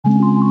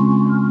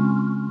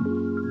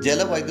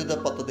ജലവൈദ്യുത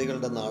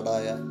പദ്ധതികളുടെ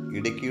നാടായ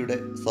ഇടുക്കിയുടെ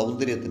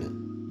സൗന്ദര്യത്തിന്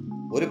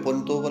ഒരു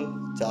പൊൻതൂവൽ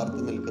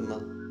ചാർത്തി നിൽക്കുന്ന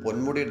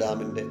പൊന്മുടി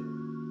ഡാമിൻ്റെ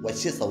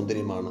വശ്യ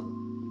സൗന്ദര്യമാണ്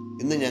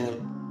ഇന്ന് ഞങ്ങൾ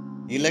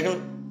ഇലകൾ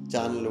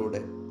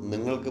ചാനലിലൂടെ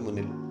നിങ്ങൾക്ക്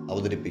മുന്നിൽ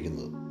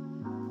അവതരിപ്പിക്കുന്നത്.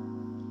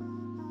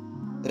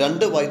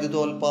 2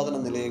 വൈദ്യുതോൽപാദന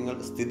നിലയങ്ങൾ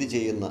സ്ഥിതി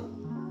ചെയ്യുന്ന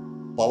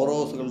പവർ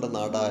ഹൗസുകളുടെ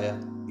നാടായ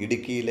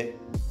ഇടുക്കിയിലെ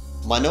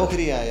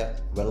മനോഹരിയായ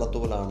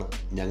വെള്ളത്തൂവലാണ്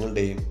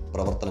ഞങ്ങളുടെയും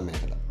പ്രവർത്തന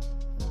മേഖല.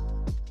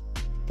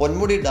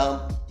 പൊന്മുടി ഡാം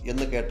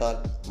എന്ന് കേട്ടാൽ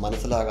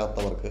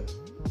മനസ്സിലാകാത്തവർക്ക്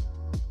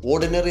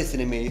ഓർഡിനറി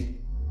സിനിമയിൽ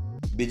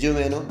ബിജു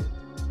മേനോൻ,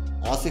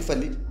 ആസിഫ്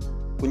അലി,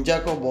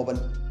 കുഞ്ചാക്കോ ബോബൻ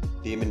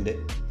ടീമിൻ്റെ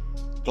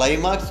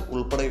ക്ലൈമാക്സ്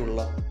ഉൾപ്പെടെയുള്ള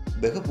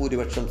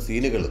ബഹുഭൂരിപക്ഷം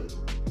സീനുകളും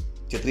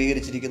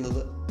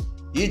ചിത്രീകരിച്ചിരിക്കുന്നത്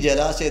ഈ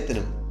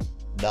ജലാശയത്തിനും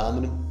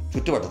ഡാമിനും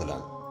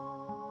ചുറ്റുവട്ടത്തിലാണ്.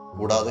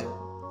 കൂടാതെ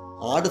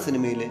ആട്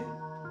സിനിമയിലെ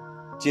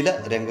ചില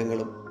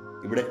രംഗങ്ങളും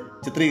ഇവിടെ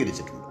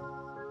ചിത്രീകരിച്ചിട്ടുണ്ട്.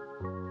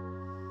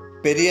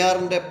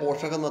 പെരിയാറിൻ്റെ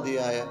പോഷക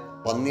നദിയായ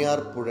പന്നിയാർ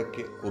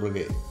പുഴയ്ക്ക്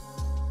കുറുകെ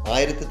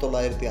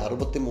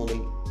 1963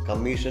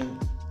 കമ്മീഷൻ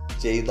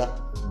ചെയ്ത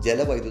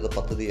ജലവൈദ്യുത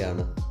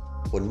പദ്ധതിയാണ്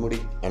പൊന്മുടി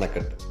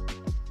അണക്കെട്ട്.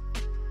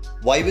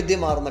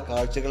 വൈവിധ്യമാർന്ന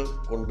കാഴ്ചകൾ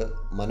കൊണ്ട്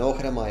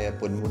മനോഹരമായ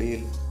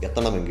പൊന്മുടിയിൽ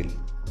എത്തണമെങ്കിൽ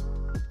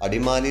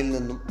അടിമാലിയിൽ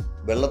നിന്നും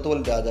വെള്ളത്തോൽ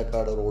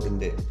രാജാക്കാട്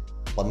റോഡിൻ്റെ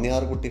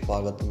പന്നിയാർകുട്ടി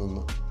ഭാഗത്തു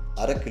നിന്ന്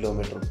 1/2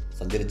 കിലോമീറ്റർ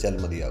സഞ്ചരിച്ചാൽ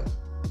മതിയാകും.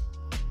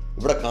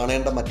 ഇവിടെ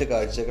കാണേണ്ട മറ്റ്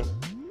കാഴ്ചകൾ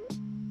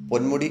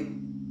പൊന്മുടി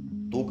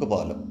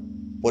തൂക്കുപാലം,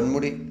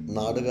 പൊന്മുടി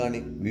നാടുകാണി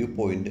വ്യൂ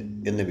പോയിന്റ്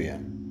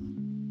എന്നിവയാണ്.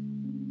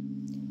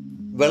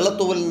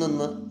 വെള്ളത്തൂവലിൽ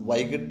നിന്ന്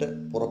വൈകിട്ട്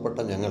പുറപ്പെട്ട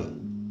ഞങ്ങൾ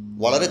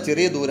വളരെ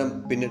ചെറിയ ദൂരം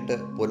പിന്നിട്ട്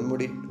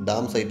പൊന്മുടി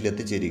ഡാം സൈറ്റിൽ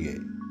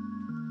എത്തിച്ചേരുകയായി.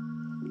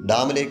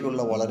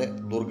 ഡാമിലേക്കുള്ള വളരെ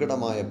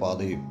ദുർഘടമായ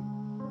പാതയും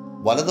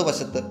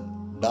വലതുവശത്ത്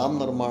ഡാം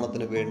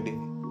നിർമ്മാണത്തിന് വേണ്ടി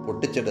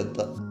പൊട്ടിച്ചെടുത്ത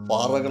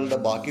പാറകളുടെ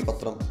ബാക്കി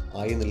പത്രം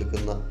ആയി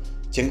നിൽക്കുന്ന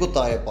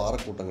ചെങ്കുത്തായ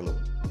പാറക്കൂട്ടങ്ങളും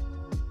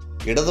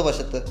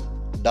ഇടതുവശത്ത്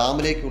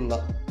ഡാമിലേക്കുള്ള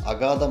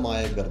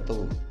അഗാധമായ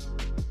ഗർത്തവും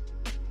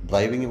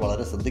ഡ്രൈവിംഗ്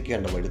വളരെ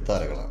ശ്രദ്ധിക്കേണ്ട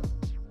വഴിത്താരകളാണ്.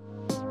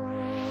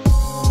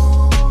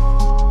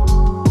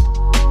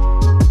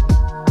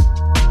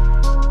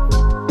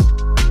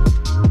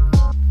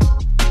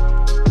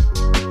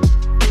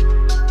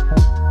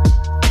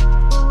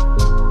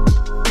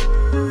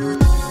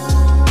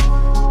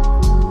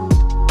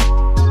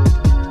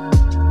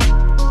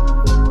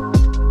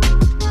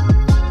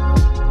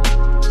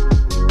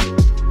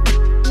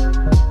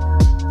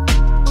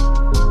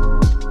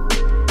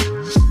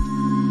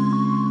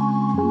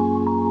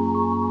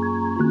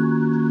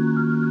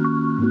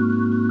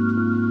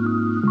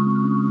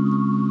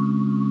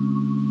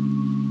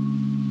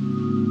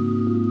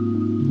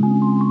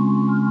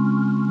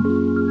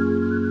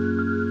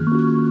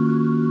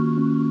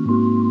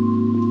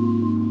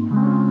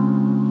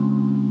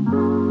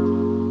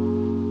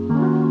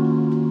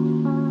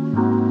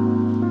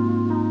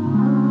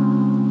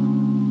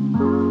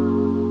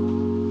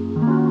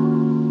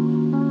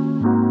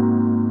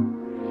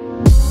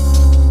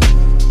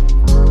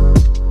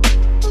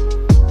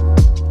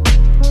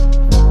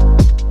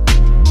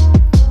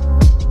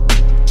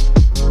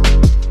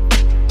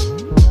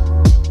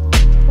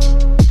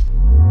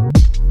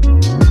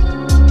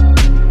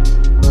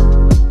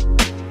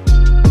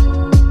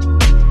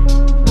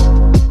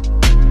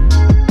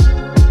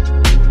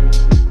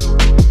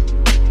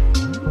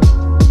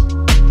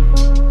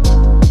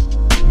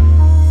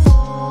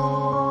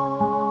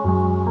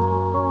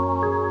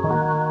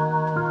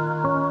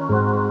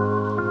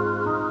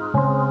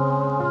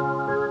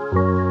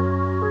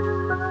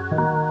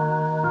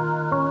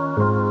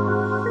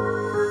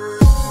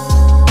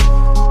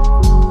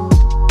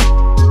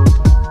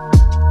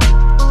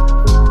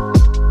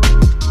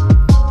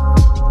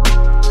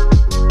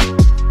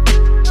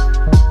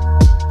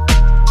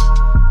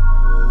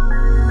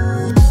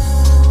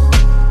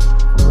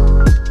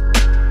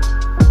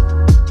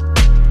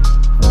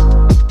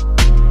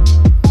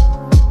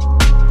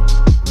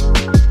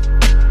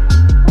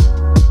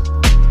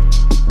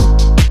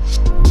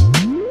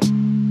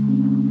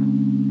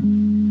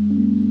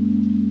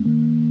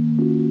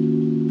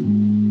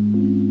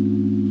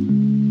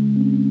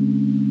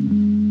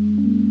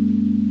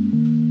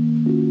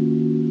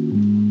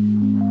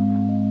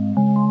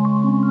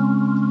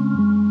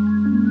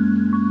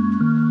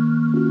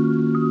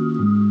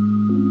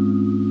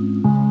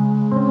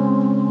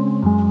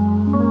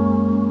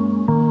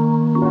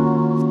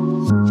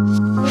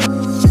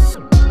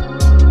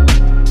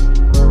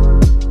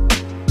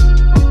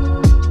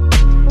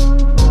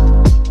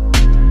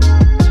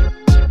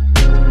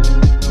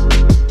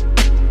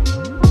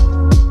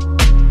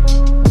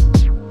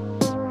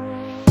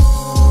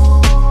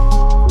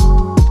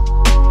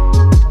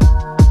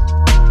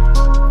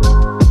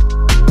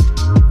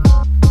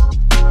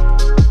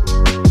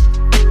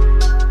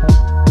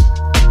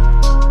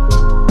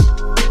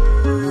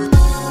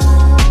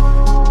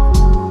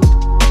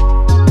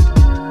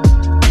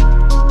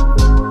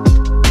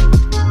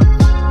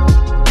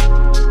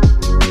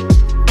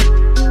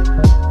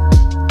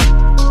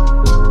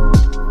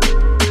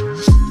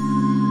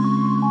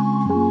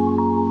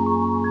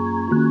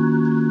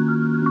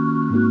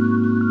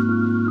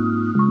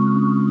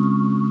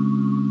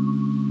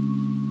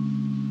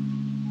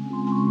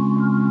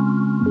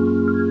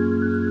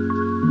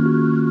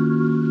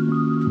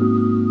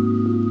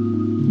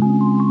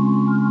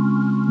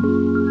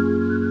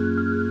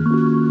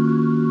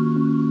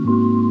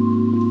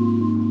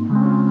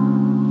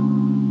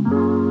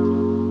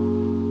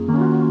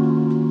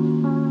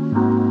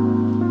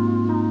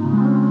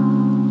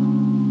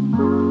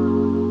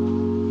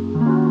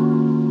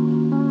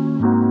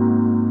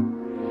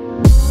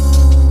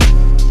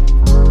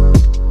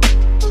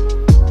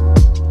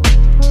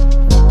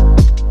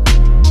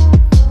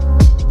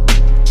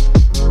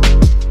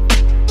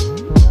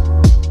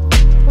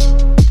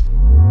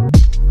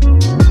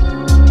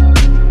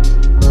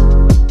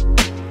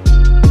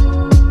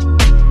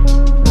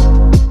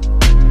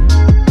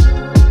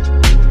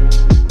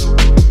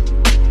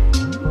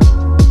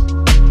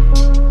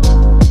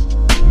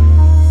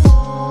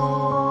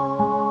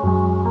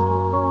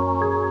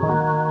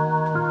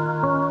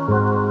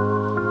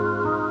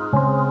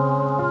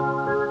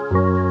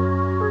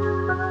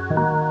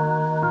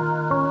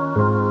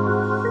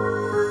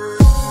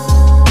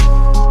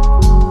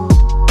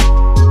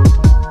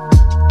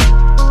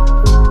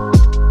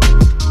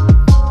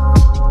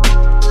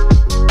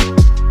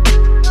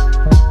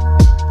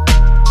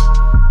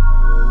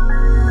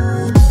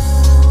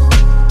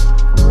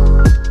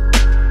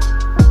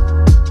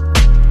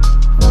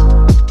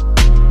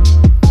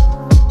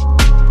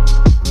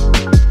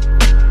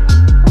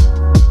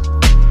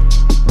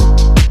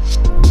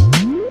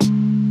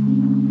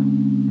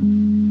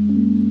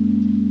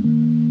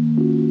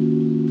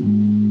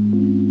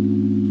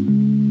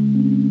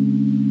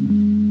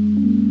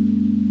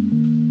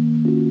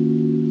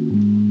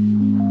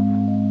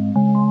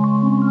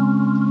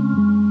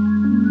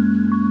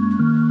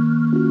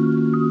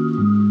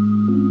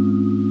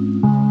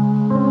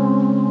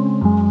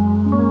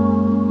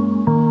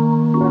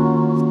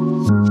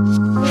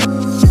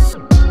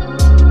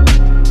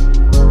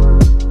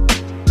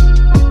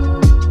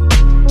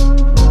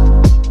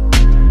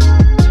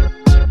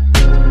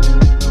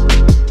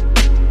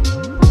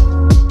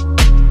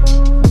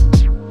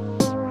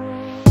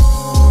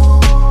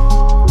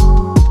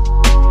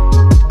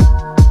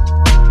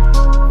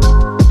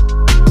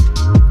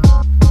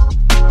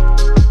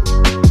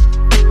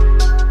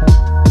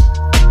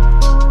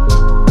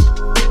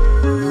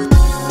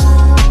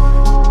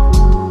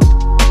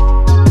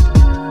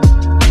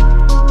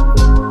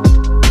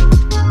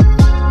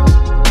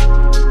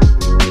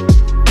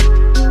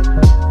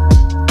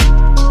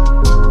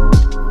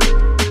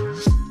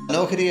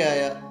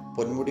 സുന്ദരിയായ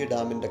പൊന്മുടി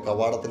ഡാമിൻ്റെ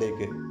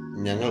കവാടത്തിലേക്ക്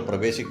ഞങ്ങൾ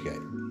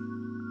പ്രവേശിക്കുകയായി.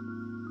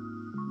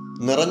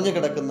 നിറഞ്ഞു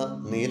കിടക്കുന്ന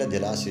നീല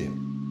ജലാശയം,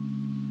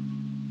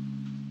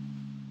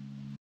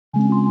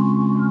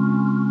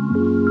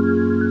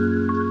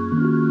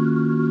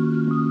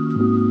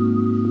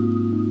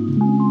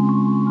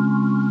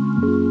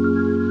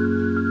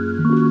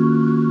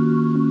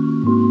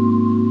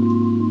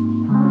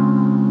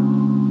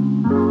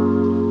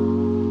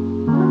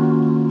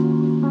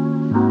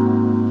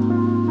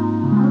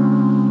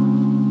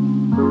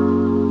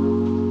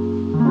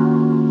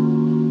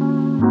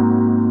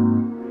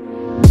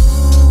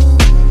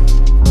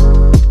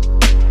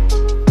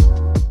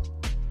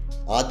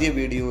 ആദ്യ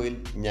വീഡിയോയിൽ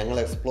ഞങ്ങൾ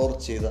എക്സ്പ്ലോർ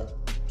ചെയ്ത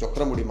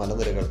ചക്രമുടി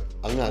മലനിരകൾ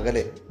അങ്ങ്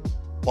അകലെ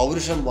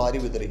പൗരുഷം വാരി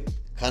വിതറി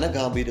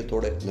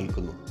ഘനഗാംഭീര്യത്തോടെ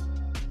നിൽക്കുന്നു.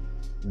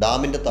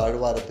 ഡാമിൻ്റെ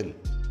താഴ്വാരത്തിൽ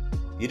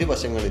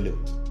ഇരുവശങ്ങളിലും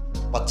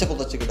പച്ച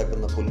പുതച്ച്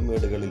കിടക്കുന്ന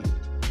പുൽമേടുകളിൽ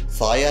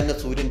സായാഹ്ന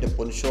സൂര്യൻ്റെ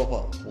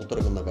പൊൻശോഭ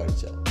പൂത്തിറങ്ങുന്ന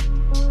കാഴ്ച.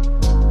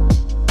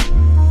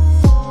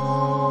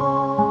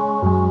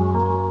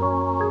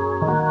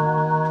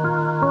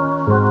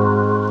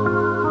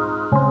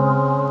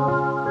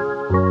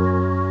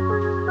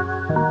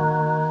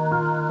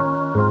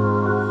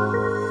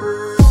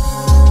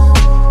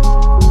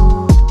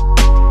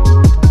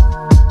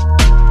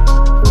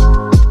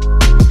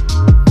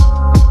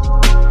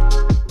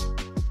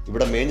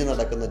 മേഞ്ഞു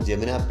നടക്കുന്ന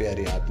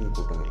ജമുനാപ്യാരി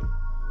ആട്ടിൻകൂട്ടങ്ങൾ,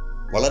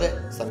 വളരെ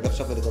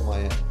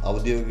സംഘർഷഭരിതമായ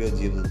ഔദ്യോഗിക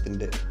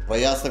ജീവിതത്തിൻ്റെ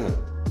പ്രയാസങ്ങൾ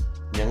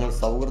ഞങ്ങൾ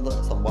സൗഹൃദ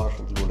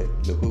സംഭാഷണത്തിലൂടെ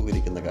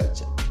ലഘൂകരിക്കുന്ന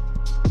കാഴ്ച.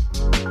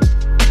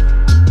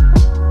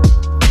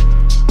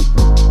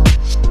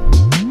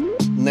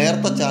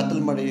 നേർത്ത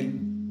ചാറ്റൽ മഴയിൽ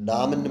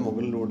ഡാമിന്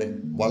മുകളിലൂടെ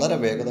വളരെ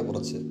വേഗത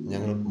കുറച്ച്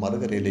ഞങ്ങൾ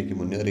മറുകരയിലേക്ക്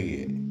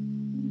മുന്നേറുകയായി.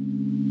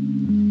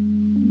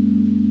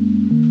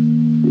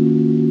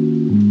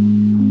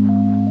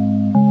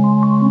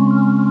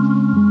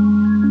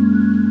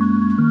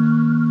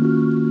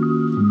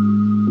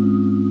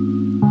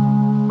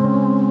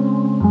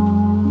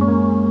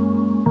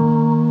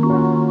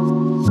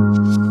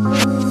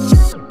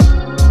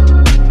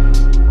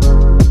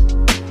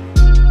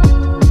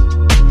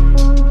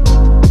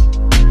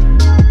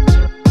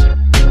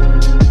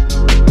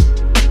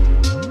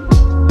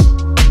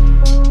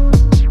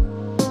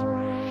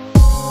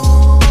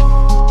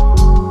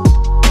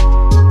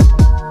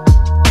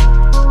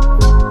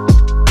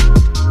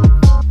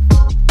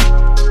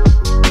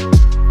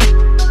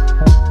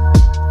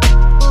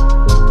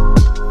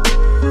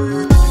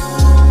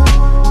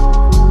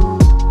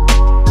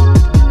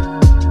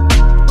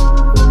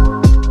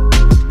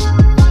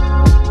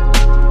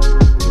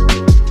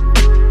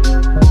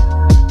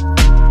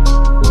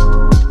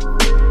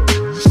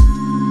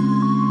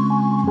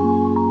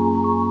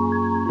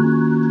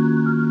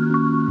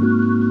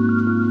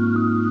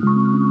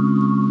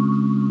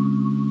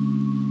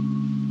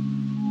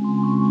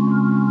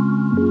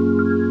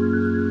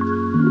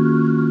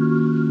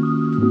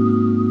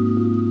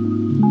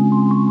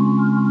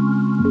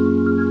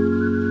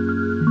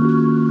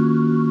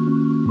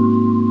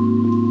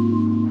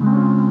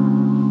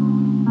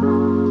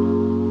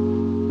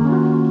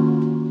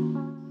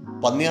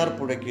 പന്നിയാർ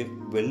പുഴയ്ക്ക്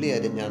വെള്ളി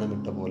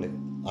അരിഞ്ഞാണമിട്ട പോലെ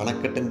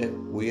അണക്കെട്ടിൻ്റെ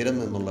ഉയരം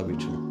നിന്നുള്ള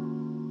വീക്ഷണം.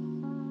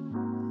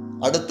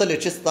 അടുത്ത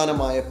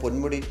ലക്ഷ്യസ്ഥാനമായ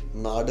പൊന്മുടി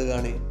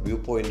നാടുകാണി വ്യൂ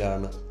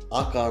പോയിന്റാണ്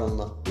ആ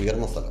കാണുന്ന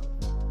ഉയർന്ന സ്ഥലം.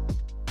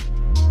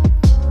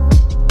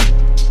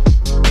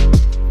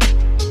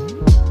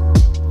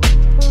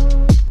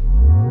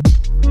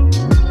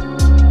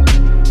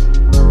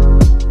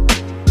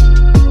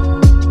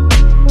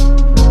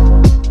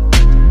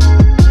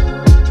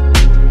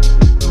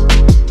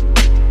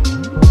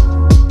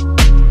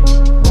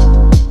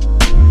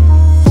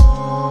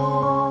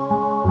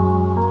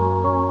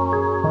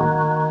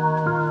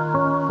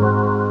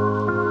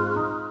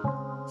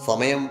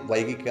 സമയം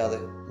വൈകിക്കാതെ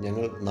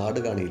ഞങ്ങൾ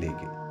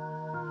നാടുകാണിയിലേക്ക്.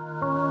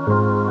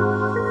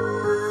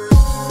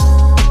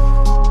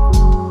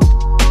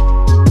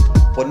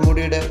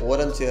 പൊന്മുടിയുടെ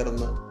ഓരം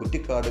ചേർന്ന്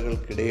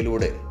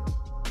കുറ്റിക്കാടുകൾക്കിടയിലൂടെ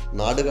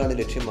നാടുകാണി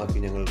ലക്ഷ്യമാക്കി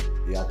ഞങ്ങൾ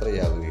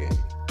യാത്രയാവുകയായി.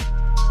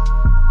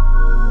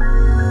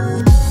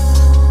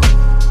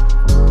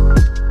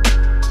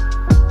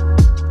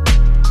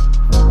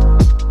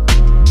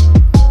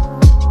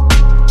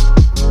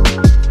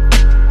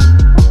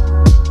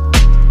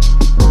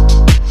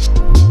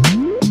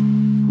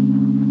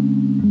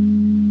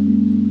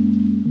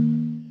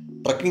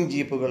 ട്രക്കിംഗ്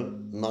ജീപ്പുകൾ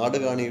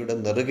നാടുകാണിയുടെ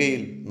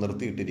നെറുകയിൽ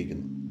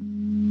നിർത്തിയിട്ടിരിക്കുന്നു.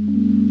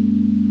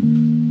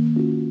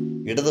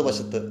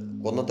 ഇടതുവശത്ത്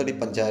കൊന്നത്തടി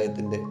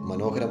പഞ്ചായത്തിൻ്റെ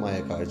മനോഹരമായ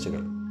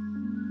കാഴ്ചകൾ.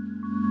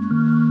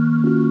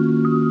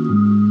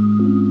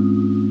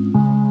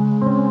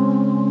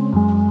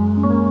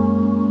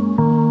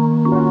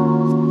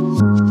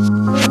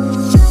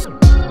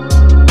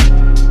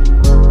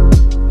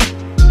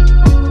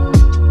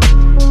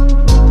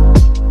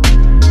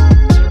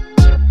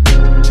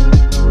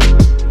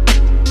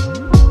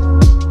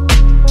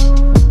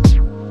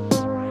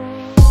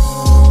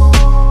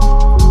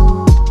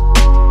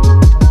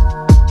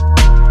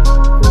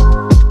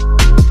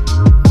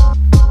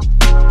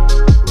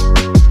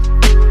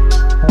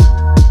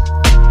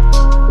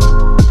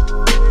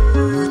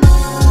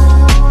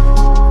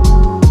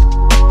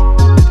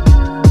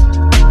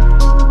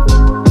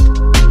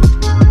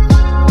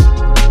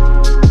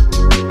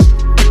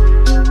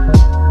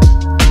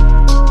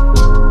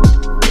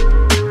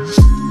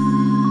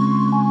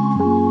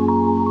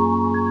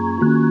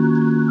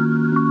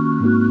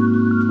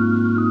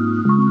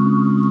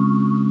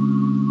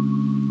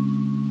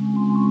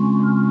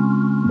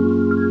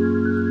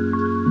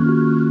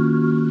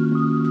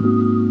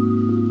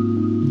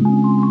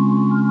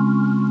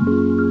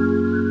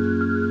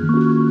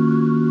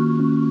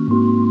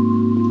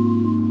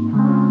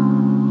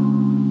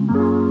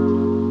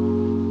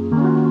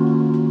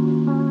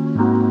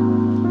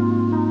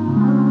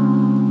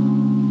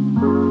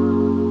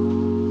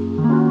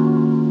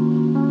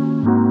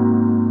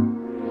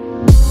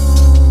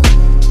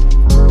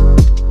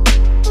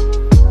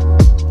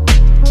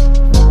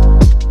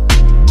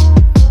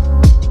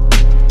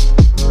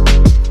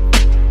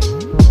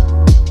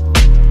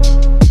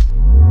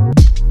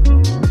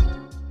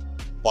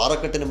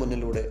 പാറക്കെട്ടിന്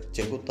മുന്നിലൂടെ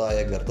ചെങ്കുത്തായ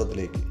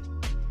ഗർത്തത്തിലേക്ക്.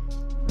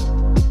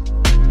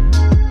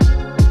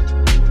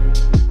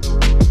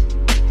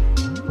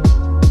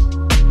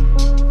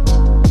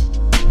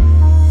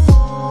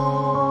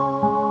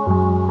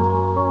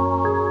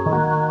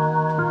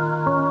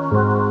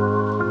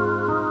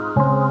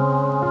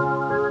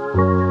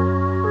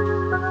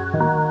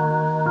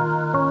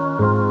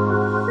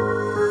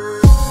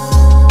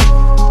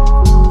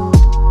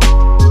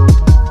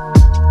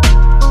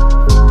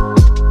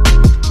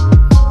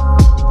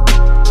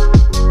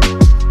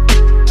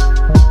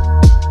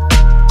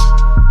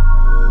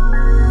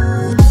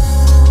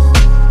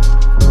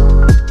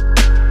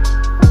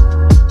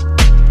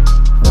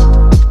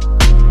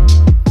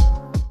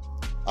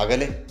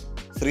 അകലെ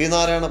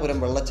ശ്രീനാരായണപുരം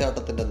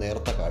വെള്ളച്ചാട്ടത്തിൻ്റെ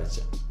നേർത്ത കാഴ്ച.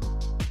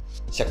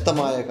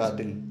 ശക്തമായ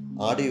കാറ്റിൽ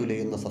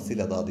ആടിയുലയുന്ന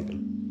സസ്യലതാദികൾ,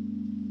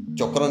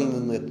 ചൊക്രനിൽ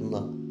നിന്ന് എത്തുന്ന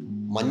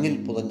മഞ്ഞിൽ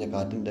പുതഞ്ഞ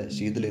കാറ്റിൻ്റെ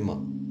ശീതളിമ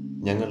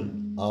ഞങ്ങൾ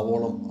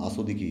ആവോളം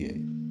ആസ്വദിക്കുകയായി.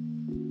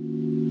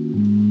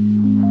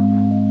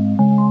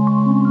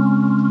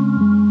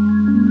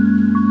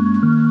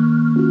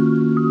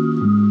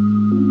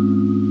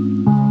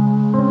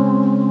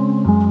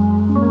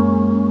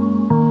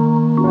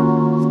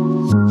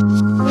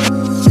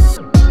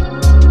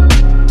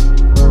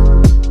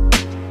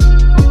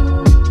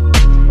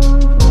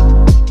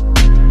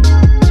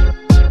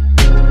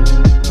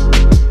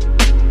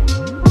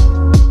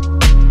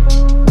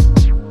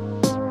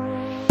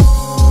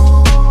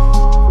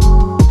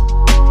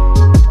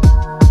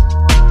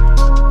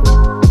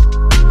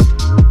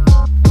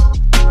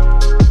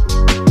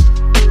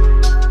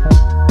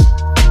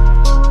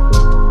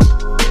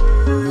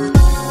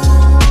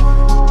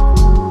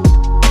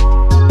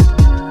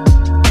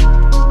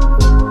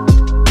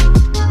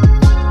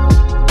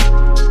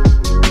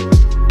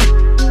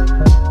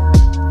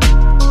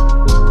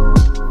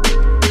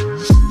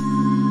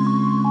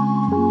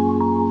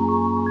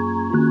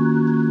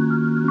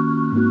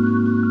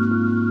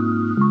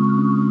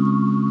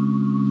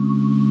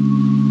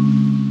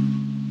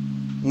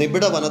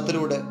 നിബിഡ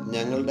വനത്തിലൂടെ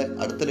ഞങ്ങളുടെ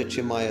അടുത്ത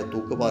ലക്ഷ്യമായ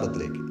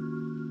തൂക്കുപാലത്തിലേക്ക്.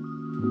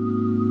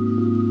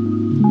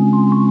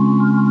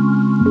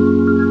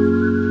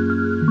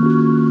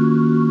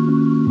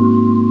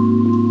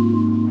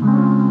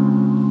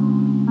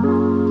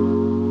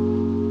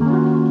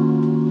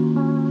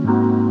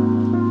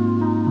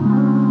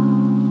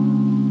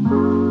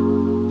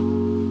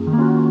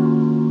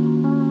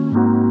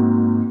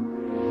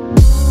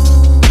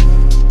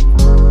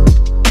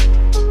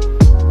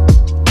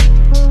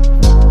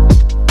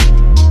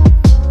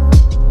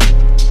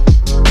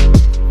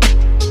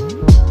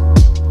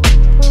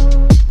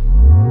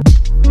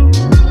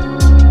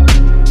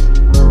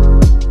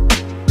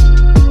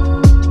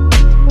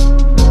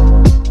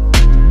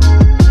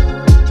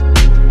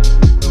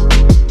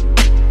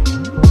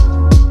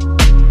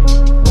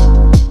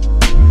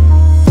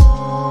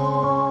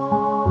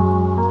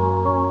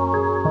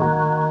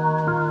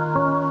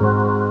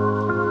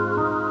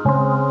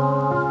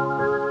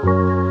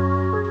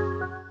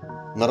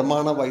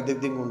 നിർമ്മാണ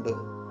വൈദഗ്ധ്യം കൊണ്ട്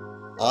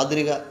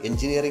ആധുനിക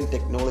എഞ്ചിനീയറിംഗ്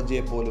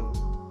ടെക്നോളജിയെ പോലും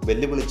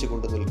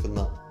വെല്ലുവിളിച്ചുകൊണ്ട് നിൽക്കുന്ന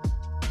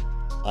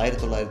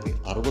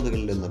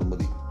 1960കളിലെ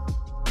നിർമ്മിതി.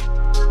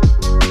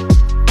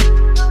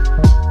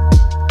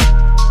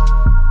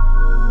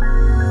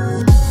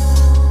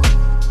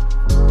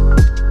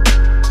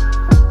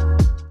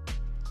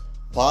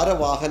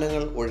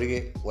 ഭാരവാഹനങ്ങൾ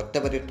ഒഴികെ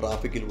ഒറ്റവരി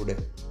ട്രാഫിക്കിലൂടെ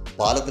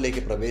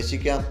പാലത്തിലേക്ക്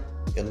പ്രവേശിക്കാം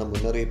എന്ന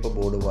മുന്നറിയിപ്പ്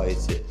ബോർഡ്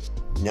വായിച്ച്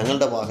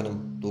ഞങ്ങളുടെ വാഹനം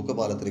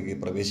തൂക്കുപാലത്തിലേക്ക്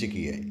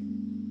പ്രവേശിക്കുകയായി.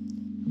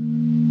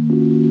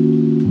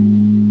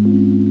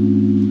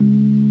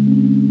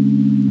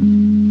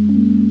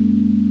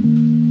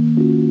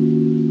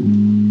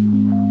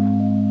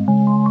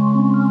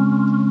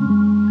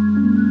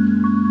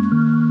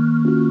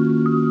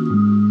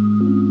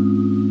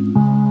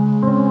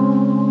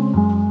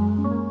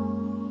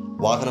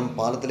 വാഹനം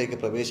പാലത്തിലേക്ക്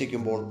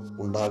പ്രവേശിക്കുമ്പോൾ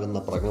ഉണ്ടാകുന്ന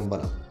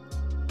പ്രകമ്പനം,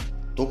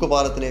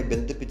 തൂക്കുപാലത്തിനെ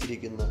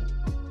ബന്ധിപ്പിച്ചിരിക്കുന്ന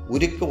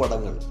ഉരുക്ക്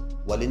വടങ്ങൾ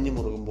വലിഞ്ഞു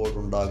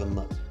മുറുകുമ്പോഴുണ്ടാകുന്ന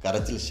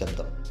കരച്ചിൽ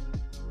ശബ്ദം,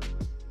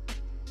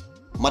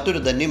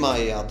 മറ്റൊരു ധന്യമായ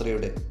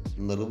യാത്രയുടെ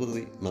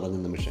നിർവൃതി നിറഞ്ഞ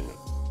നിമിഷങ്ങൾ.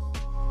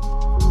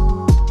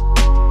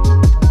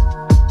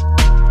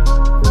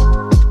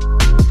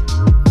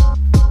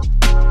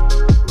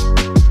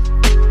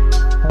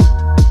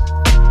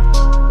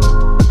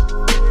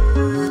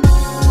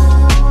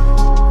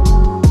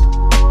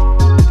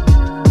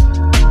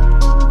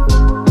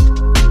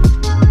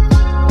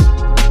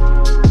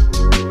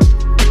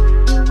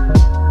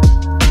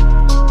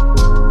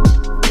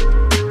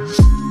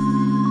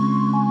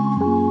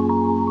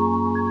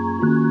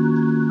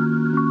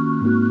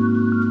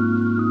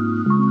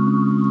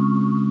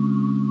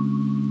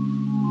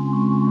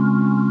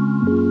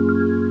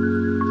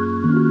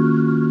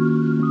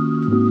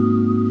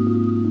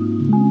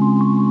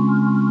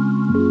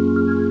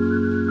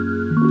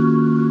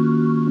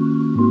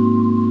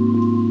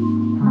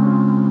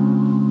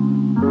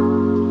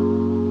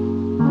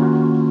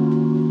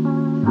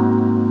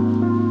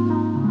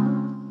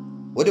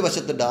 ഒരു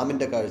വശത്ത്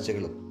ഡാമിൻ്റെ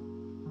കാഴ്ചകളും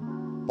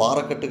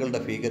പാറക്കെട്ടുകളുടെ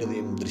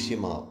ഭീകരതയും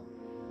ദൃശ്യമാവും.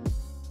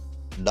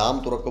 ഡാം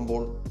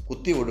തുറക്കുമ്പോൾ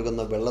കുത്തി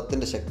ഒഴുകുന്ന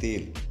വെള്ളത്തിൻ്റെ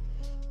ശക്തിയിൽ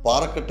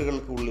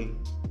പാറക്കെട്ടുകൾക്കുള്ളിൽ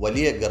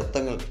വലിയ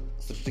ഗർത്തങ്ങൾ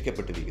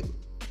സൃഷ്ടിക്കപ്പെട്ടിരിക്കുന്നു.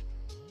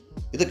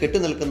 ഇത്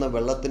കെട്ടിനിൽക്കുന്ന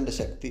വെള്ളത്തിൻ്റെ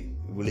ശക്തി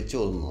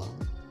വിളിച്ചോതുന്നതാണ്.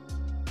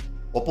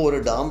 ഒപ്പം ഒരു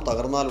ഡാം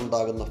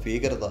തകർന്നാലുണ്ടാകുന്ന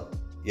ഭീകരത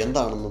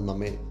എന്താണെന്നും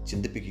നമ്മെ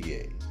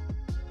ചിന്തിപ്പിക്കുകയായി.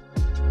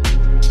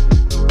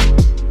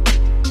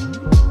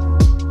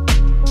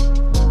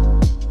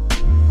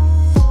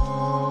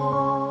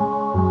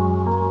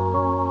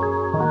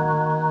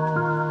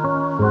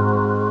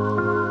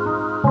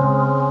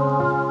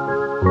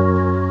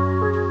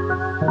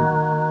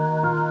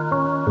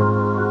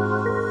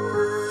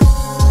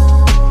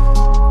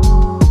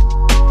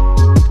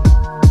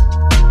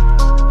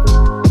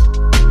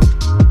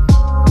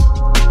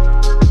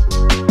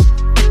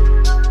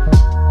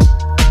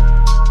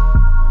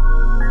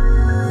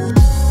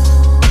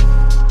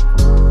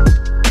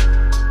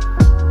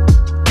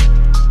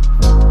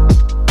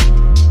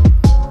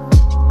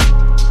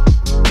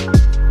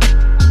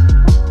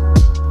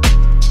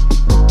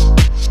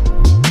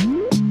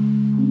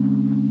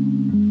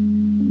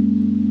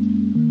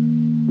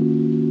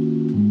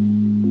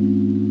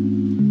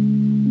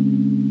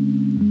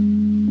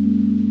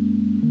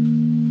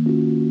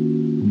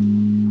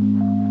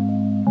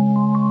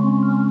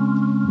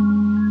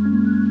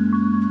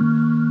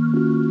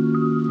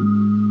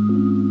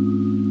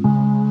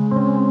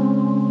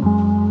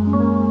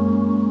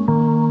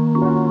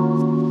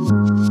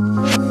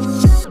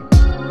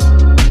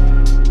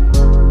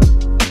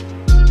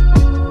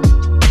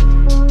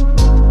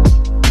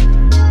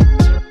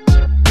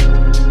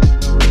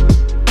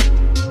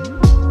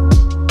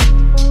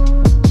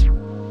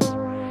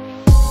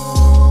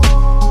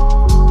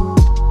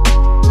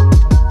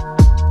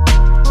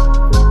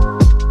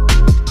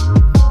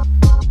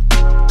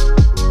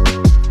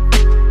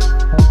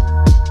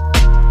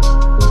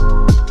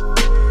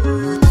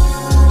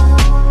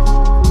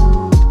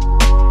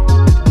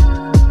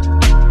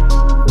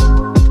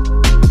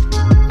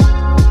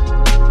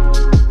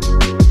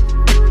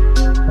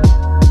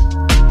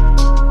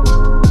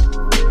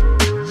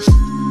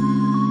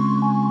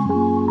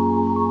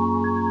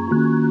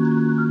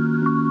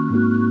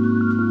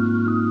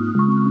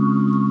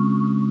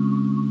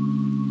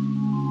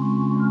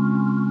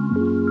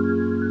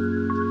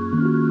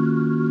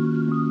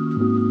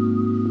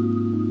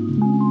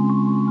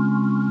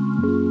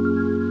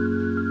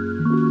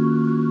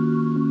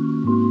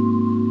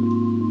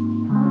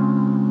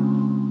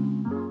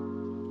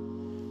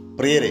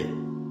 പ്രിയരെ,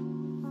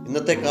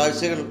 ഇന്നത്തെ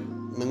കാഴ്ചകൾ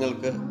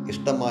നിങ്ങൾക്ക്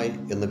ഇഷ്ടമായി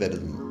എന്ന്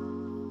കരുതുന്നു.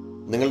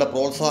 നിങ്ങളുടെ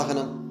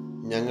പ്രോത്സാഹനം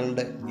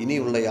ഞങ്ങളുടെ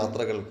ഇനിയുള്ള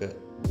യാത്രകൾക്ക്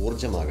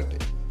ഊർജമാകട്ടെ.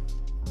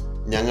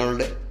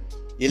 ഞങ്ങളുടെ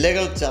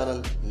ഇലകൾ ചാനൽ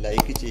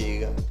ലൈക്ക്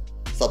ചെയ്യുക,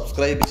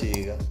 സബ്സ്ക്രൈബ്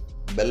ചെയ്യുക,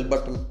 ബെൽ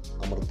ബട്ടൺ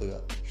അമർത്തുക,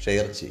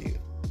 ഷെയർ ചെയ്യുക.